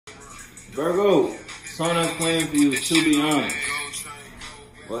Virgo, sun I'm playing for you is to be honest.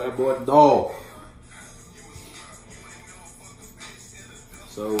 Well, that boy dog.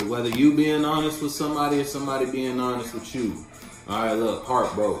 So whether you being honest with somebody or somebody being honest with you. Alright, look,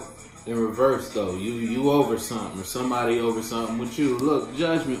 heart broke. In reverse though, you over something or somebody over something with you. Look,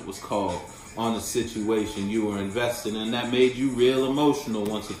 judgment was called on the situation you were invested in. That made you real emotional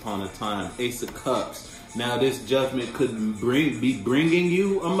once upon a time. Ace of Cups. Now this judgment could be bringing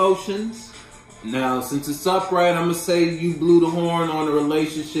you emotions. Now, since it's upright, I'm going to say you blew the horn on a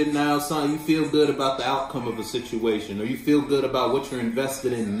relationship now. Son, you feel good about the outcome of a situation, or you feel good about what you're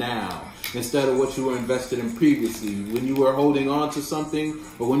invested in now instead of what you were invested in previously. When you were holding on to something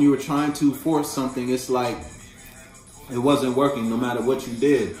or when you were trying to force something, it's like it wasn't working no matter what you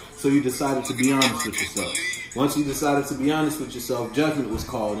did. So you decided to be honest with yourself. Once you decided to be honest with yourself, judgment was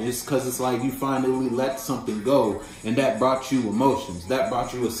called. And it's because it's like you finally let something go, and that brought you emotions. That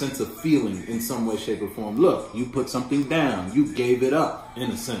brought you a sense of feeling in some way, shape, or form. Look, you put something down. You gave it up,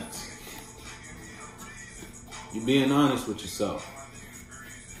 in a sense. You're being honest with yourself.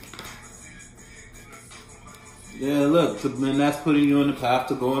 Yeah, look, and that's putting you on the path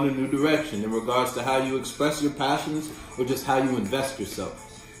to go in a new direction in regards to how you express your passions or just how you invest yourself.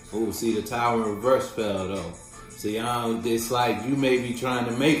 Oh, see, the tower in reverse fell, though. See, it's like you may be trying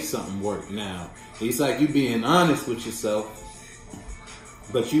to make something work now. It's like you being honest with yourself,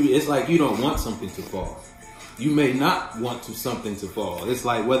 but it's like you don't want something to fall. You may not want something to fall. It's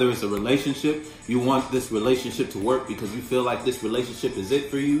like whether it's a relationship, you want this relationship to work because you feel like this relationship is it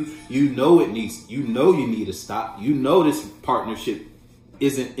for you. You know you need to stop. You know this partnership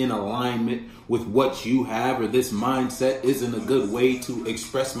isn't in alignment with what you have, or this mindset isn't a good way to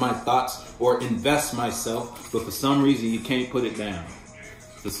express my thoughts or invest myself, but for some reason you can't put it down.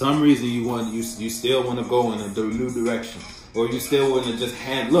 For some reason you still want to go in a new direction, or you still want to just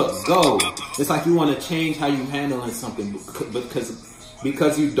go. It's like you want to change how you handling something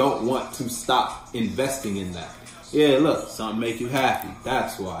because you don't want to stop investing in that. Yeah, look, something make you happy.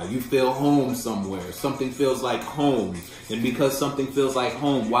 That's why. You feel home somewhere. Something feels like home. And because something feels like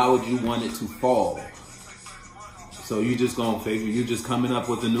home, why would you want it to fall? So you just gonna figure you just coming up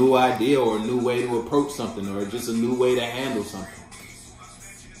with a new idea or a new way to approach something or just a new way to handle something.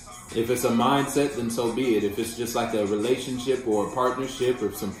 If it's a mindset, then so be it. If it's just like a relationship or a partnership or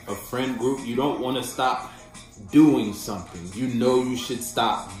a friend group, you don't want to stop doing something. You know you should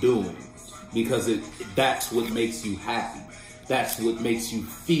stop doing. Because that's what makes you happy. That's what makes you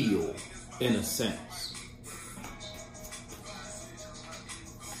feel, in a sense.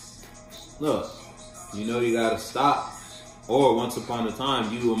 Look, you know you gotta stop. Or once upon a time,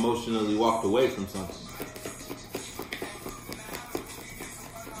 you emotionally walked away from something.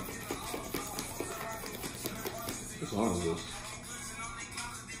 What's wrong with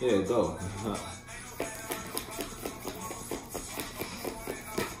this? Yeah, go.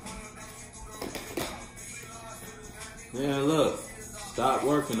 Yeah, look, stop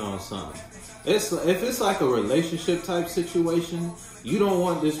working on something. If it's like a relationship type situation, you don't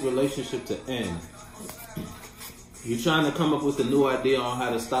want this relationship to end. You're trying to come up with a new idea on how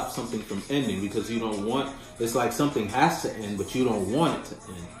to stop something from ending because you don't want, it's like something has to end, but you don't want it to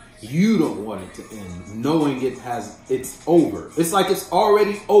end. You don't want it to end, knowing it's over. It's like it's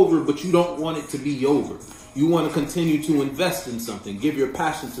already over, but you don't want it to be over. You want to continue to invest in something, give your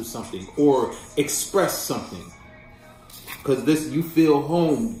passion to something, or express something. Because you feel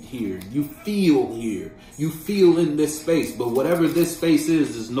home here. You feel here. You feel in this space. But whatever this space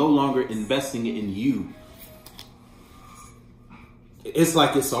is no longer investing in you. It's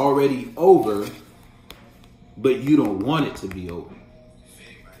like it's already over, but you don't want it to be over.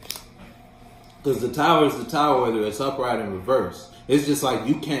 Because the tower is the tower, whether it's upright and reverse. It's just like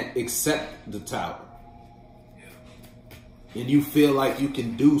you can't accept the tower. And you feel like you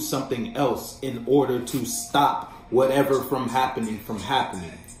can do something else in order to stop whatever from happening.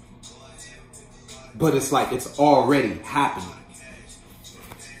 But it's like it's already happening.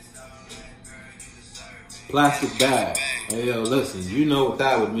 Plastic bag. Hey, yo, listen, you know what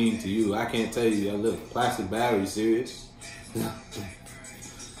that would mean to you. I can't tell you. Look, plastic bag, are you serious?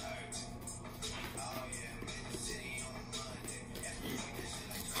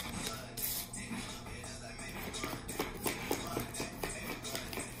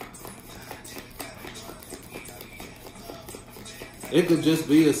 It could just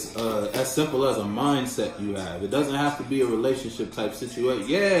be as simple as a mindset you have. It doesn't have to be a relationship type situation.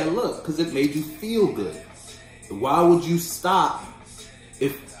 Yeah, look, because it made you feel good. Why would you stop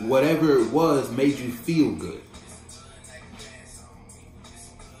if whatever it was made you feel good?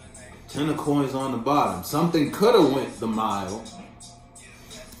 10 of coins on the bottom. Something could have went the mile.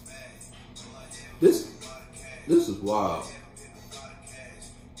 This is wild.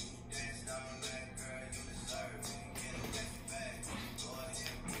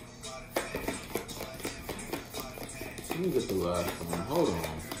 Let me get the last one. Hold on.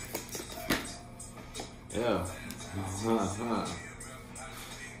 Yeah.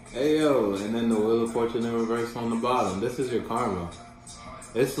 Hey yo, and then the Wheel of Fortune in reverse on the bottom. This is your karma.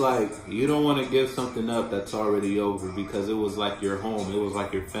 It's like you don't want to give something up that's already over because it was like your home. It was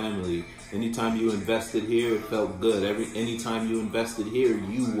like your family. Anytime you invested here, it felt good. Anytime you invested here,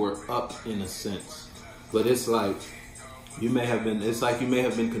 you were up in a sense. But it's like you may have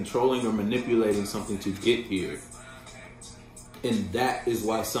been controlling or manipulating something to get here. And that is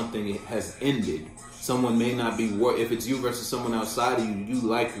why something has ended. Someone may not be if it's you versus someone outside of you, you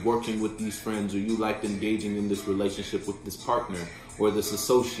like working with these friends, or you like engaging in this relationship with this partner or this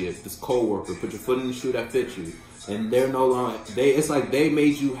associate, this co-worker. Put your foot in the shoe that fits you. And they're no longer, it's like they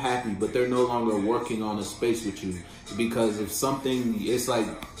made you happy, but they're no longer working on a space with you because of something. It's like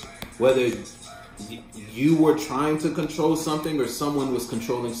whether you were trying to control something or someone was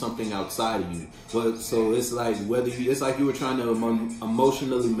controlling something outside of you. But so it's like it's like you were trying to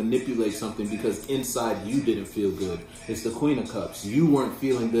emotionally manipulate something because inside you didn't feel good. It's the Queen of Cups. You weren't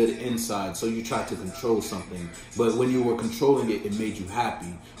feeling good inside, so you tried to control something. But when you were controlling it, it made you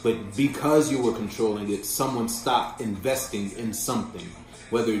happy. But because you were controlling it, someone stopped investing in something.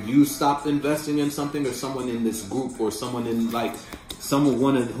 Whether you stopped investing in something or someone in this group or someone in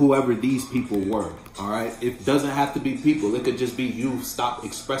whoever these people were, all right? It doesn't have to be people. It could just be you stopped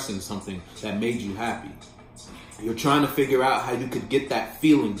expressing something that made you happy. You're trying to figure out how you could get that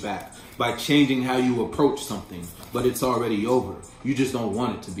feeling back by changing how you approach something, but it's already over. You just don't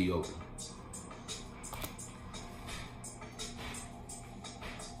want it to be over.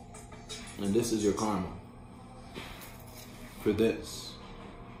 And this is your karma for this.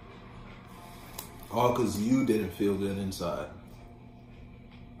 All because you didn't feel good inside.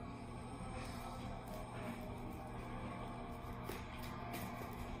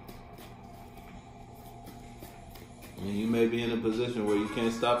 And you may be in a position where you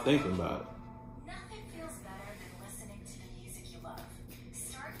can't stop thinking about it. Nothing feels better than listening to the music you love.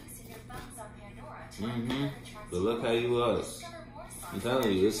 Start using your thumbs on Pandora to But look how you was. I'm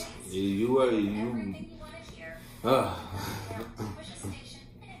telling you, you were. everything you want to hear.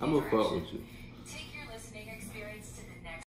 I'm gonna fuck with you.